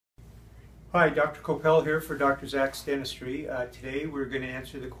Hi, Dr. Kopel here for Dr. Zach's Dentistry. Today we're going to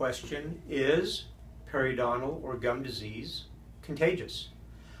answer the question, is periodontal or gum disease contagious?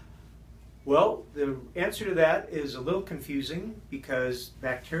 Well, the answer to that is a little confusing because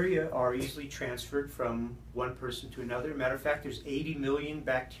bacteria are easily transferred from one person to another. Matter of fact, there's 80 million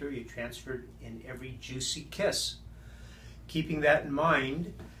bacteria transferred in every juicy kiss. Keeping that in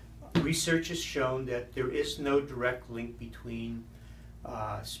mind, research has shown that there is no direct link between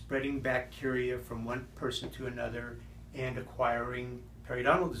spreading bacteria from one person to another and acquiring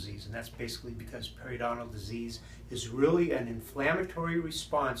periodontal disease. And that's basically because periodontal disease is really an inflammatory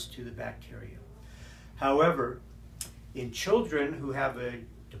response to the bacteria. However, in children who have a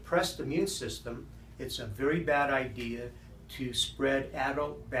depressed immune system, it's a very bad idea to spread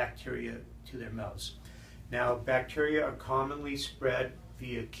adult bacteria to their mouths. Now, bacteria are commonly spread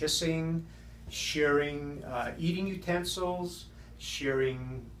via kissing, sharing eating utensils,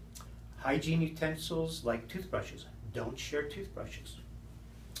 sharing hygiene utensils like toothbrushes. Don't share toothbrushes.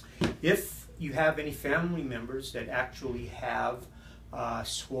 If you have any family members that actually have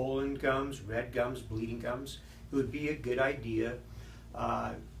swollen gums, red gums, bleeding gums, it would be a good idea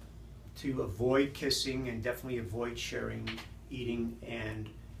to avoid kissing and definitely avoid sharing eating and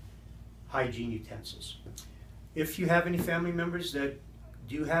hygiene utensils. If you have any family members that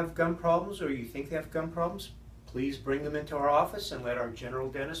do have gum problems, or you think they have gum problems, please bring them into our office and let our general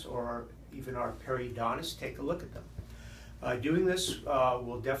dentist or even our periodontist take a look at them. Doing this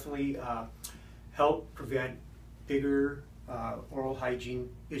will definitely help prevent bigger oral hygiene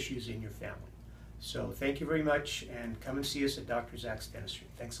issues in your family. So thank you very much, and come and see us at Dr. Zach's Dentistry.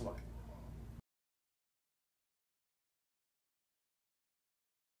 Thanks a lot.